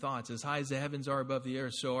ways or thoughts. As high as the heavens are above the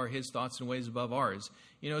earth, so are His thoughts and ways above ours.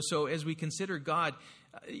 So as we consider God,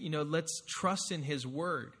 let's trust in His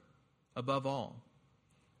Word above all.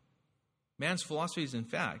 Man's philosophies, in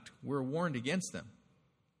fact, we're warned against them,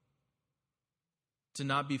 to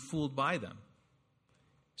not be fooled by them.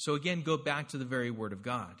 So again, go back to the very Word of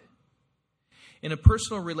God. And a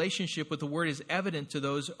personal relationship with the Word is evident to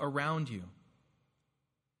those around you.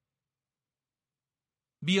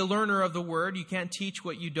 Be a learner of the Word. You can't teach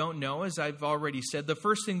what you don't know, as I've already said. The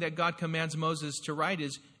first thing that God commands Moses to write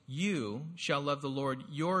is, you shall love the Lord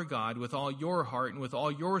your God with all your heart and with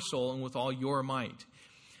all your soul and with all your might.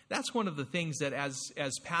 That's one of the things that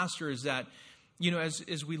as pastors that,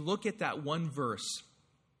 as we look at that one verse,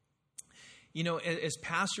 as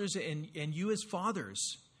pastors and you as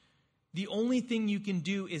fathers, the only thing you can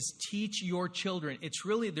do is teach your children. It's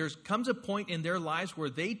really, comes a point in their lives where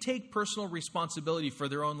they take personal responsibility for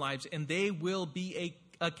their own lives, and they will be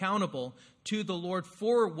accountable to the Lord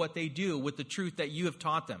for what they do with the truth that you have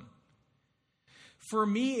taught them. For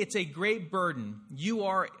me, it's a great burden.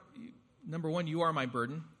 Number one, you are my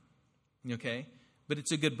burden. Okay, but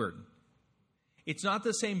it's a good burden. It's not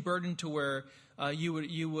the same burden to where you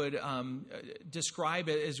would describe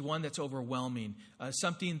it as one that's overwhelming,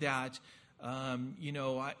 something that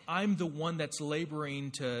I'm the one that's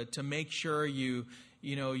laboring to make sure you're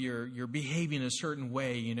behaving a certain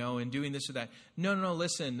way, and doing this or that. No.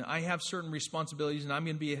 Listen, I have certain responsibilities, and I'm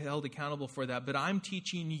going to be held accountable for that. But I'm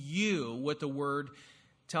teaching you what the Word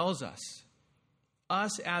tells us.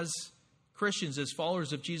 Us as Christians, as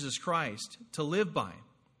followers of Jesus Christ, to live by.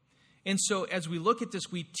 And so as we look at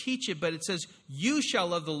this, we teach it, but it says, you shall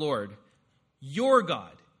love the Lord, your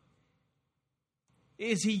God.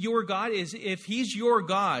 Is He your God? If He's your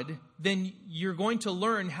God, then you're going to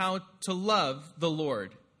learn how to love the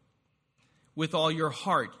Lord with all your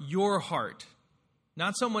heart.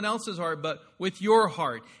 Not someone else's heart, but with your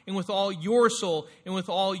heart and with all your soul and with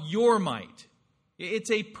all your might. It's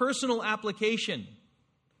a personal application.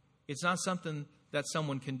 It's not something that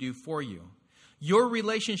someone can do for you. Your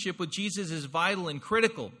relationship with Jesus is vital and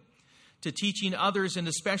critical to teaching others, and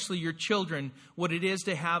especially your children, what it is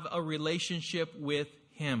to have a relationship with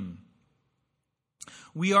Him.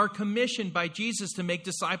 We are commissioned by Jesus to make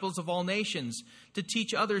disciples of all nations, to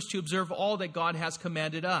teach others to observe all that God has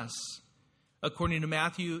commanded us, according to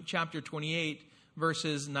Matthew chapter 28,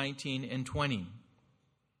 verses 19 and 20.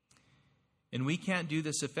 And we can't do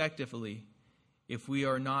this effectively if we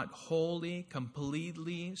are not wholly,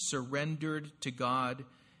 completely surrendered to God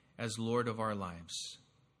as Lord of our lives.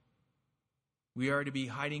 We are to be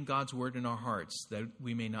hiding God's Word in our hearts that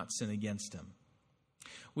we may not sin against Him.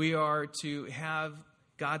 We are to have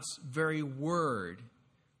God's very word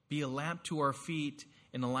be a lamp to our feet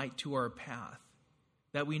and a light to our path,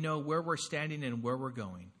 that we know where we're standing and where we're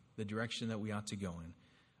going, the direction that we ought to go in,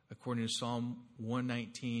 according to Psalm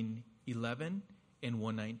 119:11 and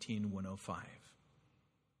 119:105.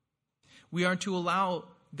 We are to allow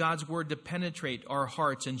God's word to penetrate our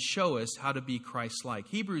hearts and show us how to be Christ-like.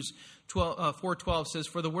 Hebrews 4:12 says,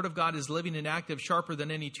 "For the word of God is living and active, sharper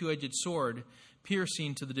than any two-edged sword,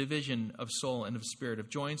 piercing to the division of soul and of spirit, of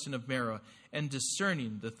joints and of marrow, and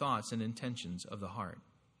discerning the thoughts and intentions of the heart."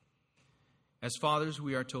 As fathers,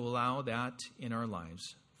 we are to allow that in our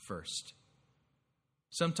lives first.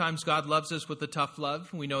 Sometimes God loves us with a tough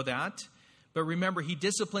love. We know that. But remember, he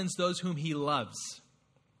disciplines those whom he loves.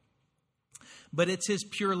 But it's his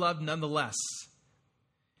pure love nonetheless.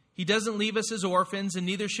 He doesn't leave us as orphans, and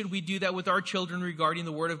neither should we do that with our children regarding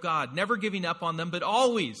the word of God. Never giving up on them, but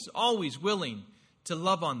always willing to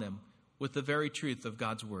love on them with the very truth of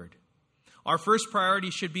God's word. Our first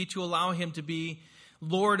priority should be to allow him to be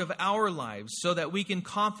Lord of our lives so that we can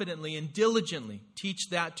confidently and diligently teach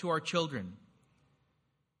that to our children.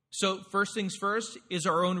 So first things first is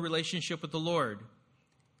our own relationship with the Lord,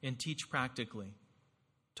 and teach practically.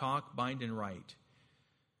 Talk, bind, and write.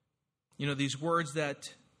 You know, these words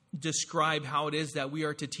that describe how it is that we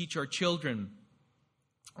are to teach our children.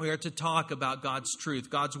 We are to talk about God's truth,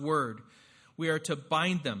 God's word. We are to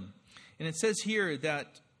bind them. And it says here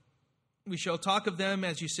that we shall talk of them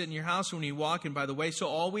as you sit in your house, when you walk, and by the way.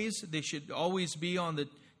 So they should always be on the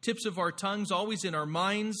tips of our tongues, always in our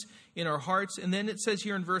minds, in our hearts. And then it says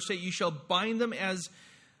here in verse 8, "You shall bind them as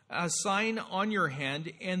a sign on your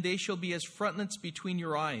hand, and they shall be as frontlets between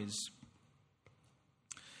your eyes."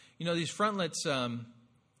 You know, these frontlets,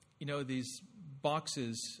 these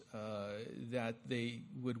boxes that they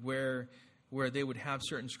would wear, where they would have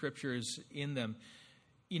certain scriptures in them.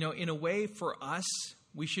 You know, in a way, for us,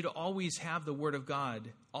 we should always have the Word of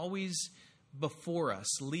God always before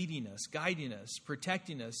us, leading us, guiding us,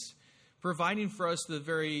 protecting us, providing for us the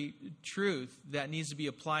very truth that needs to be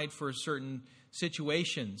applied for certain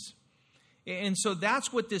situations. And so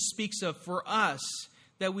that's what this speaks of for us,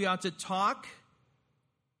 that we ought to talk,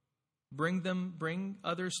 bring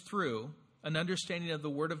others through an understanding of the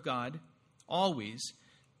Word of God, always,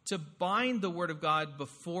 to bind the Word of God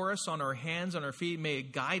before us on our hands, on our feet. May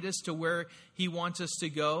it guide us to where he wants us to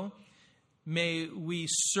go. May we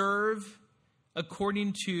serve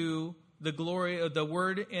according to the glory of the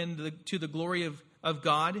Word and to the glory of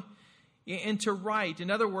God. And to write, in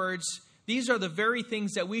other words, these are the very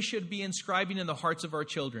things that we should be inscribing in the hearts of our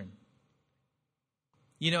children.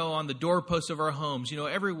 You know, on the doorposts of our homes, you know,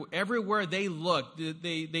 everywhere they look,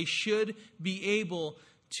 they should be able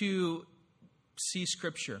to see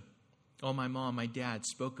Scripture. Oh, my mom, my dad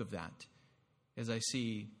spoke of that, as I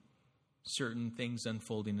see certain things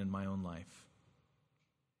unfolding in my own life.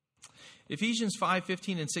 Ephesians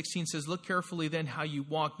 5:15 and 16 says, "Look carefully then how you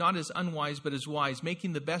walk, not as unwise, but as wise,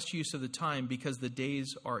 making the best use of the time, because the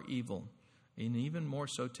days are evil." And even more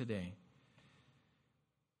so today.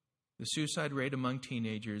 The suicide rate among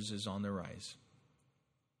teenagers is on the rise.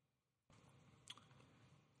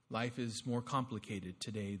 Life is more complicated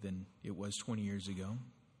today than it was 20 years ago,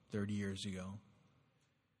 30 years ago.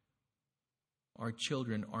 Our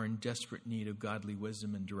children are in desperate need of godly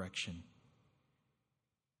wisdom and direction.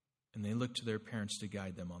 And they look to their parents to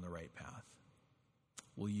guide them on the right path.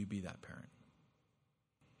 Will you be that parent?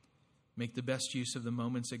 Make the best use of the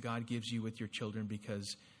moments that God gives you with your children,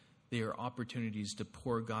 because they are opportunities to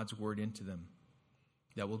pour God's word into them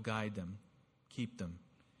that will guide them, keep them,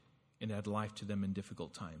 and add life to them in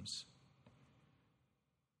difficult times.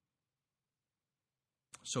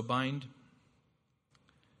 So bind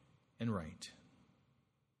and write.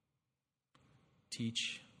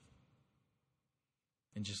 Teach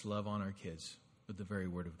and just love on our kids with the very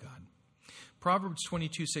word of God. Proverbs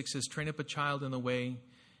 22:6 says, "Train up a child in the way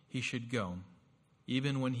he should go.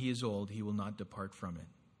 Even when he is old, he will not depart from it."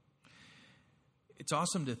 It's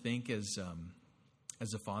awesome to think as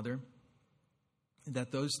a father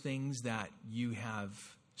that those things that you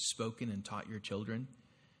have spoken and taught your children,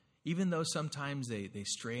 even though sometimes they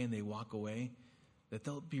stray and they walk away, that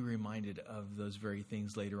they'll be reminded of those very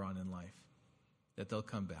things later on in life, that they'll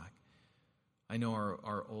come back. I know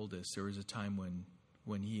our oldest, there was a time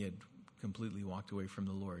when he had completely walked away from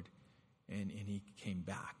the Lord, and he came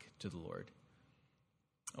back to the Lord.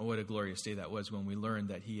 Oh, what a glorious day that was when we learned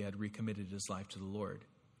that he had recommitted his life to the Lord.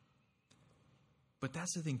 But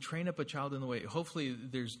that's the thing, train up a child in the way. Hopefully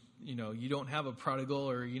there's, you don't have a prodigal,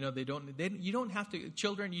 or, you don't have to,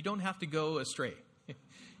 children, you don't have to go astray.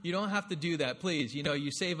 You don't have to do that, please.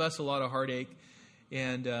 You save us a lot of heartache.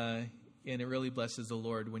 And, And it really blesses the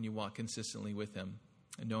Lord when you walk consistently with him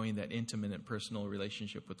and knowing that intimate and personal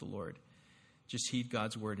relationship with the Lord. Just heed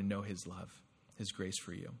God's word and know his love, his grace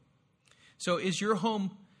for you. So is your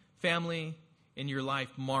home, family, and your life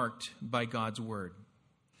marked by God's word?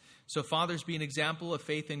 So fathers, be an example of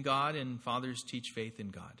faith in God, and fathers, teach faith in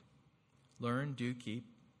God. Learn, do, keep,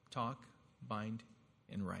 talk, bind,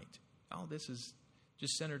 and write. All this is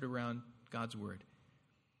just centered around God's word.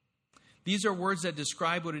 These are words that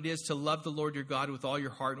describe what it is to love the Lord your God with all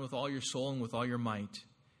your heart and with all your soul and with all your might.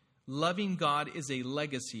 Loving God is a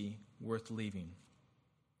legacy worth leaving.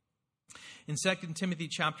 In 2 Timothy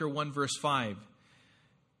chapter 1, verse 5, it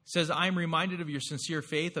says, I am reminded of your sincere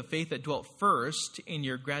faith, a faith that dwelt first in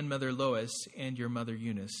your grandmother Lois and your mother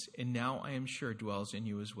Eunice, and now I am sure dwells in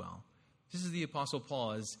you as well. This is the Apostle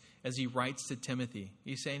Paul as he writes to Timothy.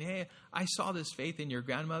 He's saying, hey, I saw this faith in your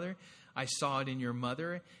grandmother. I saw it in your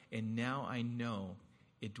mother, and now I know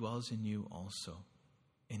it dwells in you also.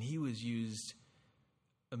 And he was used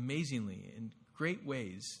amazingly in great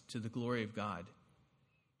ways to the glory of God.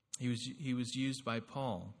 He was used by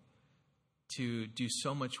Paul to do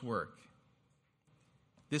so much work.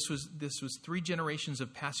 This was 3 generations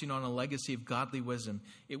of passing on a legacy of godly wisdom.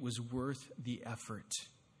 It was worth the effort.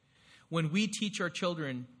 When we teach our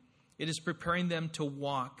children, it is preparing them to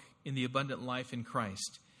walk in the abundant life in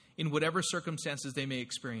Christ, in whatever circumstances they may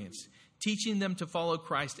experience, teaching them to follow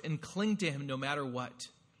Christ and cling to him no matter what.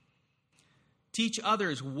 Teach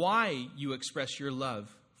others why you express your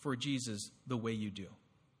love for Jesus the way you do.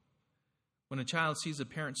 When a child sees a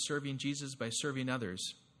parent serving Jesus by serving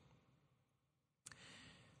others,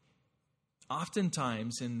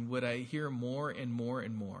 oftentimes, and what I hear more and more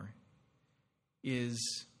and more,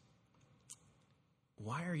 is,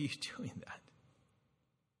 why are you doing that?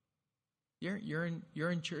 You're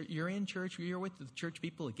in church. You're with the church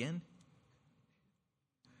people again.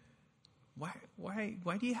 Why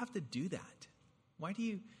do you have to do that? Why do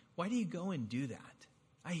you go and do that?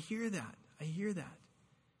 I hear that.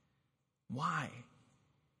 Why?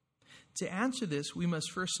 To answer this, we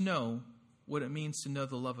must first know what it means to know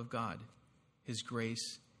the love of God, his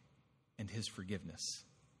grace, and his forgiveness.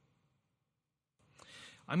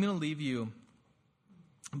 I'm going to leave you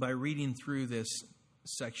by reading through this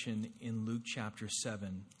section in Luke chapter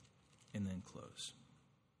 7 and then close.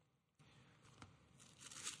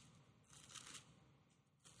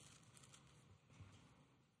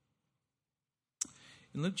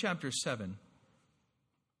 In Luke chapter 7,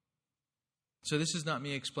 so this is not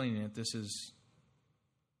me explaining it, this is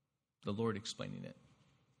the Lord explaining it.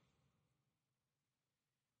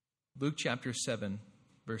 Luke chapter 7,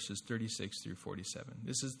 verses 36 through 47.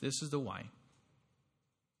 This is the why.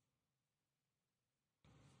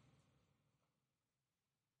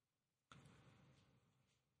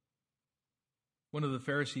 One of the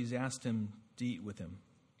Pharisees asked him to eat with him.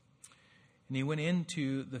 And he went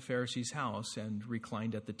into the Pharisee's house and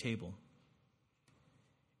reclined at the table.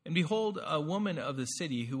 And behold, a woman of the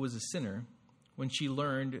city who was a sinner, when she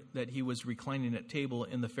learned that he was reclining at table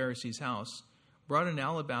in the Pharisee's house, brought an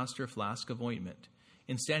alabaster flask of ointment.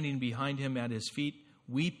 And standing behind him at his feet,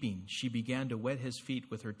 weeping, she began to wet his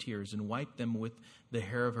feet with her tears and wiped them with the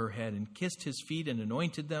hair of her head and kissed his feet and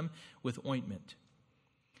anointed them with ointment.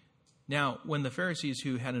 Now, when the Pharisees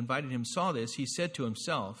who had invited him saw this, he said to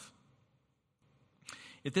himself,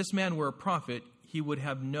 if this man were a prophet, he would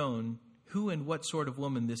have known who and what sort of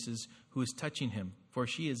woman this is who is touching him, for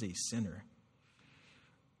she is a sinner.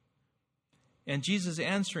 And Jesus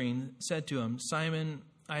answering said to him, Simon,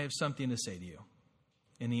 I have something to say to you.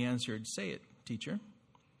 And he answered, say it, teacher.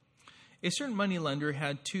 A certain moneylender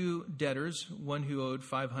had 2 debtors, one who owed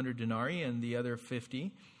 500 denarii and the other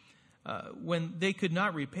 50. When they could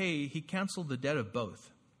not repay, he canceled the debt of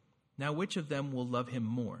both. Now which of them will love him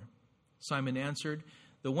more? Simon answered,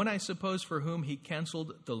 the one I suppose for whom he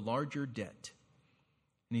canceled the larger debt.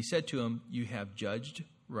 And he said to him, you have judged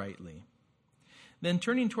rightly. Then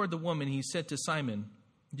turning toward the woman, he said to Simon,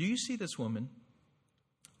 do you see this woman?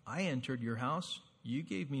 I entered your house. You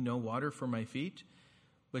gave me no water for my feet,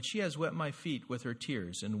 but she has wet my feet with her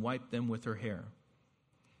tears and wiped them with her hair.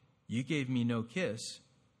 You gave me no kiss,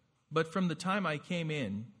 but from the time I came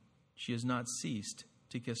in, she has not ceased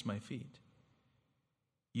to kiss my feet.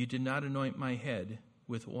 You did not anoint my head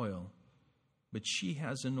with oil, but she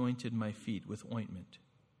has anointed my feet with ointment.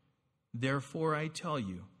 Therefore I tell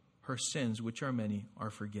you, her sins, which are many, are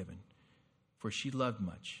forgiven, for she loved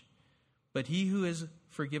much. But he who is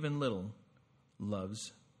forgiven little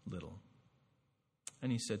loves little.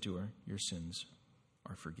 And he said to her, your sins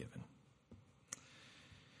are forgiven.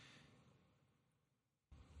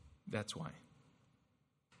 That's why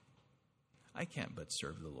I can't but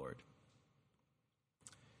serve the Lord.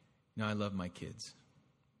 I love my kids.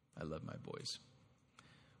 I love my boys.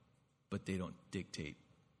 But they don't dictate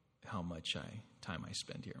how much time I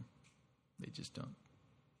spend here. They just don't.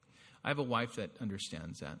 I have a wife that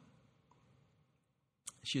understands that.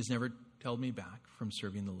 She has never held me back from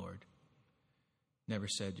serving the Lord. Never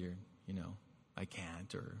said, I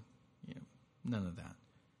can't, or, none of that.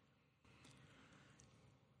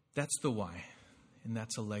 That's the why. And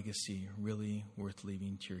that's a legacy really worth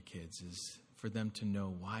leaving to your kids, is for them to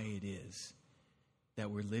know why it is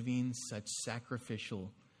that we're living such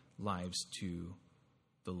sacrificial lives to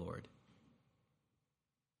the Lord.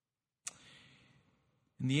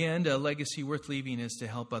 In the end, a legacy worth leaving is to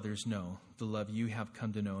help others know the love you have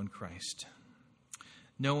come to know in Christ.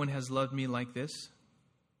 No one has loved me like this,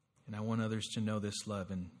 and I want others to know this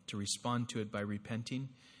love and to respond to it by repenting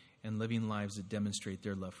and living lives that demonstrate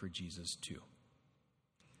their love for Jesus too.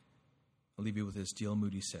 I'll leave you with this. D.L.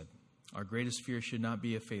 Moody said, "Our greatest fear should not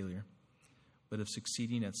be a failure, but of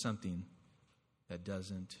succeeding at something that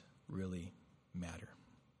doesn't really matter."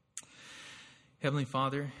 Heavenly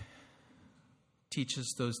Father, teach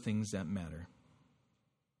us those things that matter.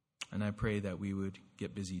 And I pray that we would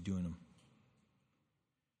get busy doing them.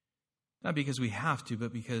 Not because we have to,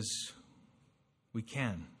 but because we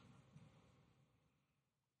can.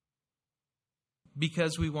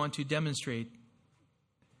 Because we want to demonstrate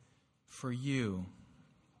for you,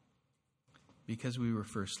 because we were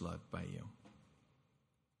first loved by you.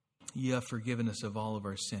 You have forgiven us of all of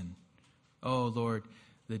our sin. Oh, Lord,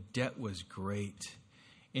 the debt was great.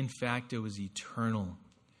 In fact, it was eternal.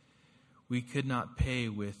 We could not pay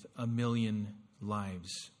with 1,000,000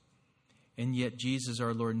 lives. And yet Jesus,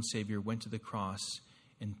 our Lord and Savior, went to the cross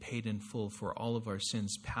and paid in full for all of our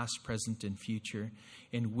sins, past, present, and future.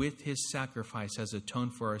 And with his sacrifice has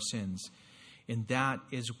atoned for our sins. And that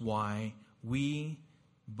is why we,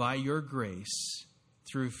 by your grace,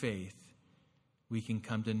 through faith, we can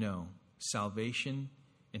come to know salvation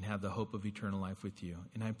and have the hope of eternal life with you.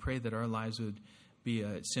 And I pray that our lives would be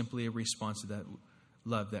simply a response to that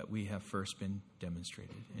love that we have first been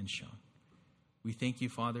demonstrated and shown. We thank you,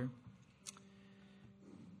 Father.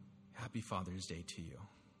 Happy Father's Day to you.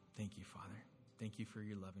 Thank you, Father. Thank you for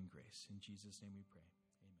your love and grace. In Jesus' name we pray.